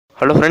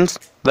Hello friends,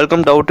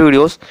 welcome to our two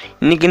videos.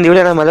 இன்னைக்கு இந்த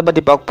video நம்ம எதை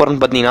பற்றி பார்க்க போகிறோம்னு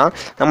பார்த்தீங்கன்னா,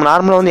 நம்ம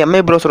நார்மலாக வந்து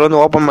MI ப்ரௌசர் வந்து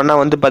ஓப்பன் பண்ணால்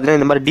வந்து பார்த்தீங்கன்னா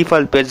இந்த மாதிரி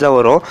டிஃபால்ட் பேஜ் தான்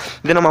வரும்.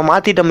 இதை நம்ம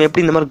மாற்றிட்டு நம்ம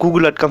எப்படி இந்த மாதிரி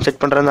google.com செட்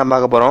பண்ணுறதுன்னு தான்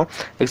பார்க்க போகிறோம்.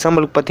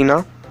 எக்ஸாம்பிளுக்கு பார்த்தீங்கன்னா,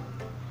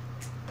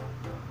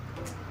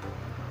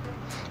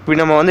 இப்போ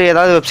நம்ம வந்து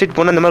ஏதாவது வெப்சைட்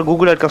போனால் இந்த மாதிரி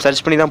google.com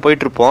சர்ச் பண்ணி தான்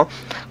போயிட்டுருப்போம்.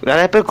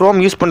 நிறைய பேர்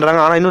க்ரோம் யூஸ்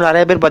பண்ணுறாங்க, ஆனால் இன்னும்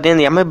நிறைய பேர்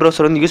பார்த்தீங்கன்னா இந்த MI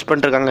ப்ரௌசர் வந்து யூஸ்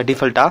பண்ணிருக்காங்க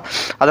டிஃபால்ட்டாக.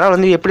 அதனால்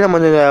வந்து எப்படி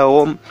நம்ம இந்த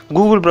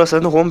கூகுள்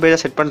ப்ரௌசர் வந்து ஹோம்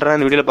பேஜாக செட் பண்ணுறேன்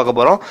இந்த வீடியோவில் பார்க்க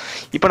போகிறோம்.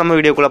 இப்போ நம்ம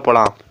வீடியோக்குள்ளே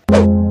போகலாம்.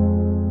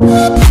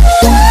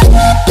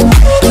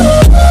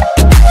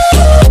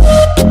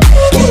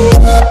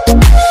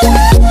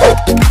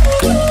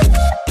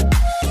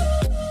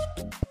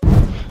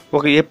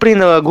 ஓகே, எப்படி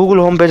இந்த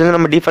கூகுள் ஹோம் பேஜ் வந்து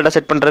நம்ம டிஃபால்ட்டாக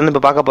செட் பண்ணுறதுன்னு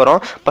இப்போ பார்க்க போகிறோம்.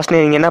 ஃபஸ்ட்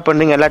நீங்கள் என்ன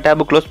பண்ணுறீங்க, எல்லா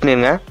டேபும் க்ளோஸ்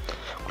பண்ணிடுங்க.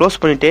 க்ளோஸ்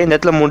பண்ணிவிட்டு இந்த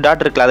இடத்துல 3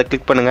 டாட் இருக்குல்ல, அதை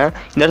கிளிக் பண்ணுங்கள்.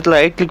 இந்த இடத்துல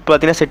ரைட் கிளிக்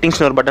பார்த்தீங்கன்னா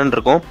செட்டிங்ஸ்னு ஒரு பட்டன்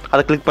இருக்கும்,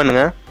 அதை கிளிக்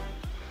பண்ணுங்கள்.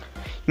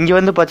 இங்கே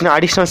வந்து பார்த்தீங்கன்னா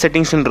அடிஷ்னல்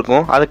செட்டிங்ஸ்னு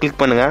இருக்கும், அதை கிளிக்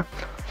பண்ணுங்கள்.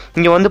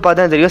 இங்கே வந்து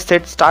பார்த்தீங்கன்னா தெரியும்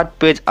செட் ஸ்டார்ட்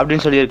பேஜ்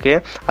அப்படின்னு சொல்லியிருக்கு,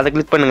 அதை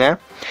கிளிக் பண்ணுங்கள்.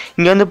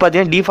 இங்கே வந்து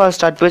பார்த்தீங்கன்னா default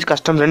start page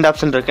custom 2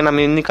 option இருக்குது.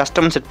 நம்ம இன்னும்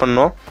கஸ்டம் செட்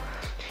பண்ணோம்.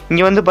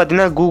 இங்கே வந்து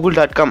பார்த்தீங்கன்னா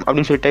google.com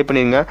அப்படின்னு சொல்லி டைப்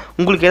பண்ணிடுங்க.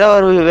 உங்களுக்கு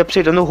ஏதாவது ஒரு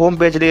வெப்சைட் வந்து ஹோம்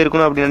பேஜ்லேயே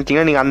இருக்கணும் அப்படின்னு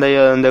நினச்சிங்கன்னா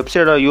நீங்கள் அந்த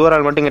வெப்சைட்டோட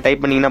URL மட்டும் இங்கே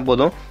டைப் பண்ணிங்கன்னா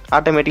போதும்,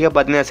 ஆட்டோமேட்டிக்காக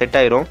பார்த்தீங்கன்னா செட்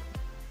ஆயிரும்.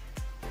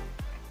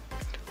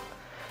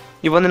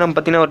 இப்போ வந்து நம்ம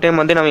பார்த்தீங்கன்னா ஒரு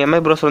டைம் வந்து நம்ம MI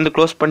ப்ரௌசர் வந்து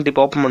க்ளோஸ் பண்ணிட்டு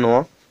இப்போ ஓப்பன்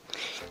பண்ணுவோம்.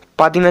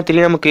 பார்த்தீங்கன்னா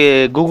தெரியும் நமக்கு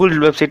கூகுள்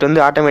வெப்சைட் வந்து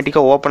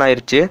ஆட்டோமேட்டிக்காக ஓப்பன்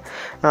ஆயிடுச்சு.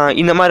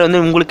 இந்த மாதிரி வந்து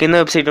உங்களுக்கு என்ன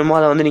வெப்சைட் வேணுமோ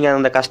அதை வந்து நீங்கள்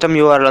அந்த கஸ்டம்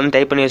URL வந்து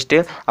டைப் பண்ணி வச்சுட்டு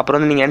அப்புறம்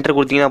வந்து நீங்கள் என்ட்ரு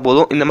கொடுத்தீங்கன்னா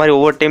போதும். இந்த மாதிரி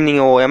ஒவ்வொரு டைம்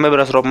நீங்கள் MI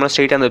ப்ரௌசர் ஓப்பன் பண்ணால்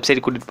ஸ்ட்ரைட்டாக அந்த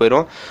வெப்சைட் கூட்டிகிட்டு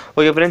போயிடும்.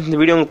 ஓகே ஃப்ரெண்ட்ஸ், இந்த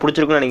வீடியோ உங்களுக்கு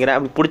பிடிச்சிருக்குன்னு நினைக்கிறேன்.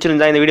 அப்படி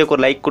பிடிச்சிருந்தா இந்த வீடியோக்கு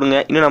ஒரு லைக் கொடுங்க.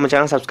 இன்னும் நம்ம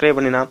சேனல் சப்ஸ்கிரைப்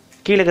பண்ணினா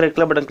கீழே இருக்கிற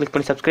ரெட் பட்டன் கிளிக்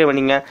பண்ணி சப்ஸ்கிரைப்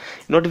பண்ணிங்க.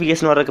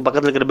 நோட்டிஃபிகேஷன் வரதுக்கு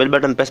பக்கத்தில் இருக்கிற பெல்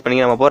பட்டன் ப்ரெஸ்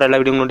பண்ணி நம்ம போகிற எல்லா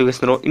வீடியோ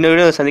நோட்டிஃபிகேஷன் வரும். இந்த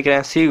வீடியோ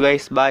சந்திக்கிறேன். See you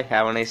guys, bye,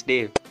 have a nice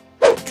day.